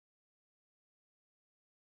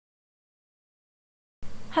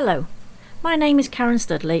Hello, my name is Karen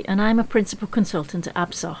Studley and I'm a Principal Consultant at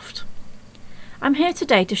Absoft. I'm here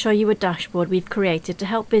today to show you a dashboard we've created to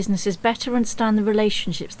help businesses better understand the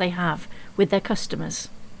relationships they have with their customers.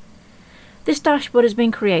 This dashboard has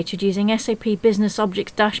been created using SAP Business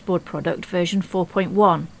Objects Dashboard product version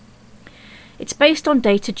 4.1. It's based on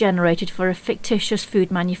data generated for a fictitious food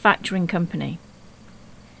manufacturing company.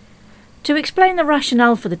 To explain the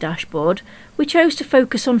rationale for the dashboard, we chose to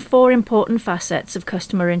focus on four important facets of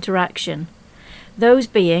customer interaction, those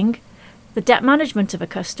being the debt management of a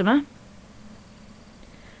customer,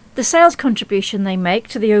 the sales contribution they make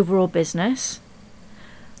to the overall business,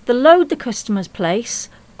 the load the customers place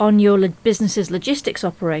on your business's logistics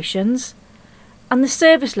operations, and the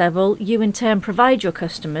service level you in turn provide your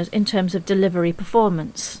customers in terms of delivery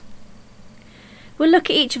performance. We'll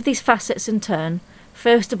look at each of these facets in turn,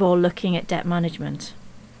 first of all looking at debt management.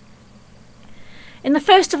 In the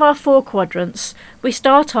first of our four quadrants, we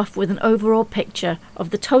start off with an overall picture of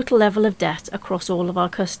the total level of debt across all of our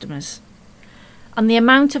customers and the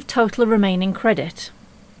amount of total remaining credit.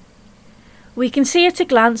 We can see at a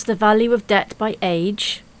glance the value of debt by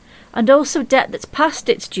age and also debt that's past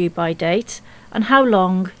its due by date and how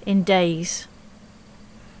long in days.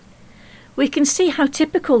 We can see how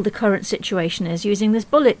typical the current situation is using this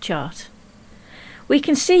bullet chart. We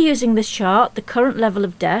can see using this chart the current level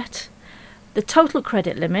of debt, the total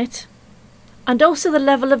credit limit, and also the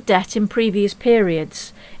level of debt in previous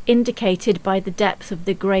periods, indicated by the depth of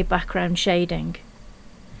the grey background shading.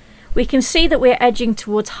 We can see that we are edging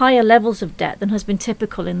towards higher levels of debt than has been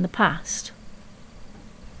typical in the past.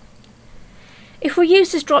 If we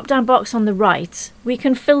use this drop-down box on the right, we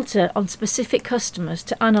can filter on specific customers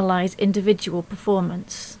to analyse individual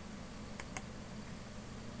performance.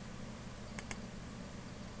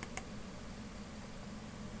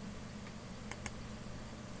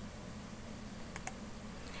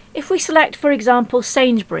 If we select, for example,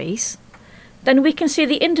 Sainsbury's, then we can see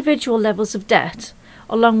the individual levels of debt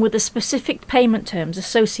along with the specific payment terms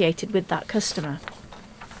associated with that customer.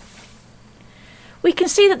 We can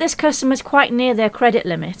see that this customer is quite near their credit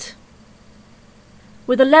limit,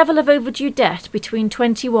 with a level of overdue debt between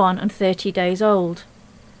 21 and 30 days old.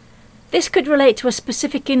 This could relate to a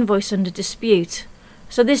specific invoice under dispute,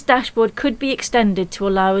 so this dashboard could be extended to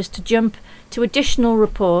allow us to jump to additional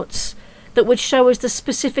reports that would show us the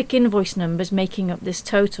specific invoice numbers making up this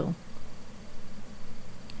total.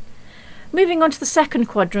 Moving on to the second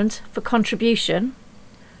quadrant for contribution,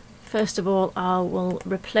 first of all I will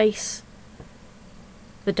replace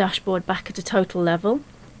the dashboard back at a total level.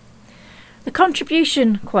 The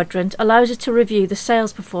contribution quadrant allows us to review the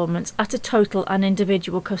sales performance at a total and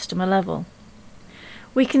individual customer level.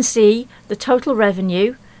 We can see the total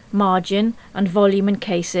revenue, margin and volume in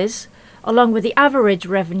cases, along with the average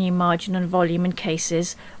revenue, margin and volume in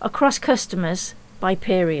cases across customers by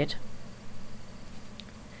period.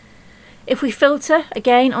 If we filter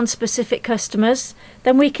again on specific customers,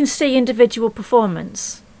 then we can see individual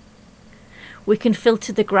performance. We can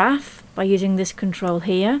filter the graph by using this control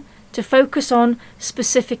here to focus on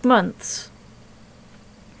specific months.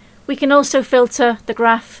 We can also filter the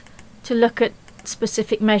graph to look at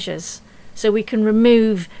specific measures, so we can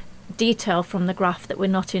remove detail from the graph that we're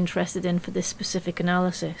not interested in for this specific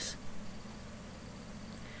analysis.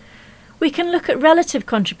 We can look at relative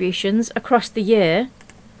contributions across the year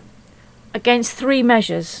against three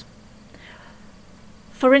measures.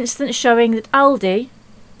 For instance, showing that Aldi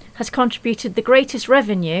has contributed the greatest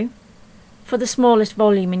revenue for the smallest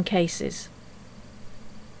volume in cases.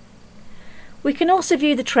 We can also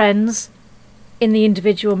view the trends in the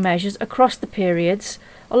individual measures across the periods,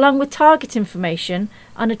 along with target information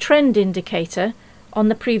and a trend indicator on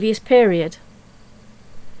the previous period.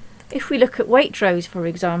 If we look at Waitrose, for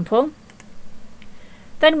example,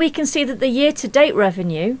 then we can see that the year-to-date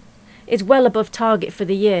revenue is well above target for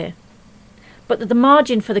the year, but that the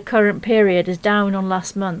margin for the current period is down on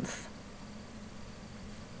last month.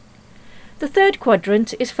 The third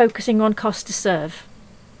quadrant is focusing on cost to serve.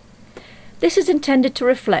 This is intended to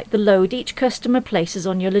reflect the load each customer places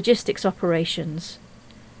on your logistics operations.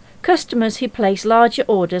 Customers who place larger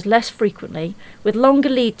orders less frequently, with longer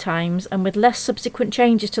lead times and with less subsequent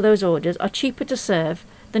changes to those orders, are cheaper to serve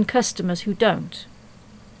than customers who don't.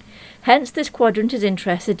 Hence, this quadrant is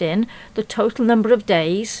interested in the total number of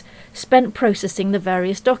days spent processing the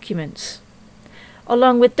various documents,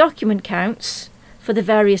 along with document counts for the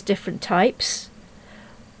various different types,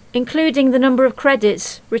 including the number of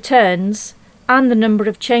credits, returns, and the number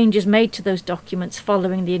of changes made to those documents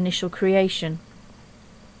following the initial creation.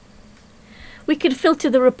 We can filter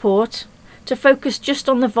the report to focus just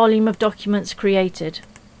on the volume of documents created.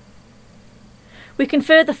 We can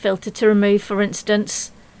further filter to remove, for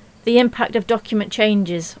instance, the impact of document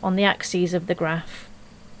changes on the axes of the graph.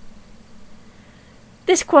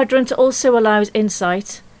 This quadrant also allows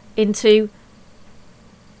insight into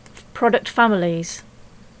product families,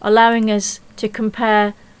 allowing us to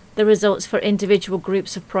compare the results for individual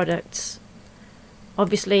groups of products.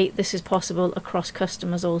 Obviously, this is possible across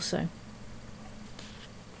customers also.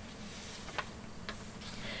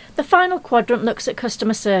 The final quadrant looks at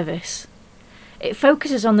customer service. It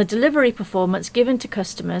focuses on the delivery performance given to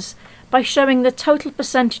customers by showing the total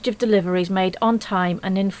percentage of deliveries made on time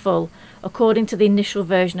and in full according to the initial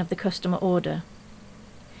version of the customer order.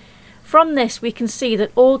 From this, we can see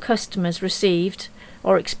that all customers received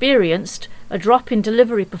or experienced a drop in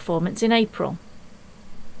delivery performance in April,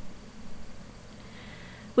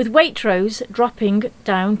 with Waitrose dropping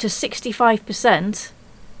down to 65%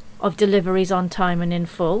 of deliveries on time and in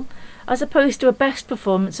full, as opposed to a best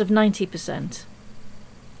performance of 90%.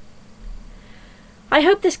 I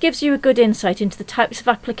hope this gives you a good insight into the types of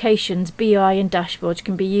applications BI and dashboards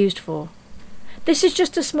can be used for. This is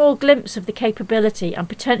just a small glimpse of the capability and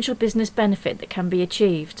potential business benefit that can be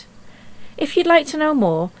achieved. If you'd like to know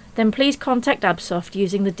more, then please contact Absoft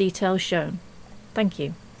using the details shown. Thank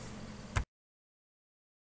you.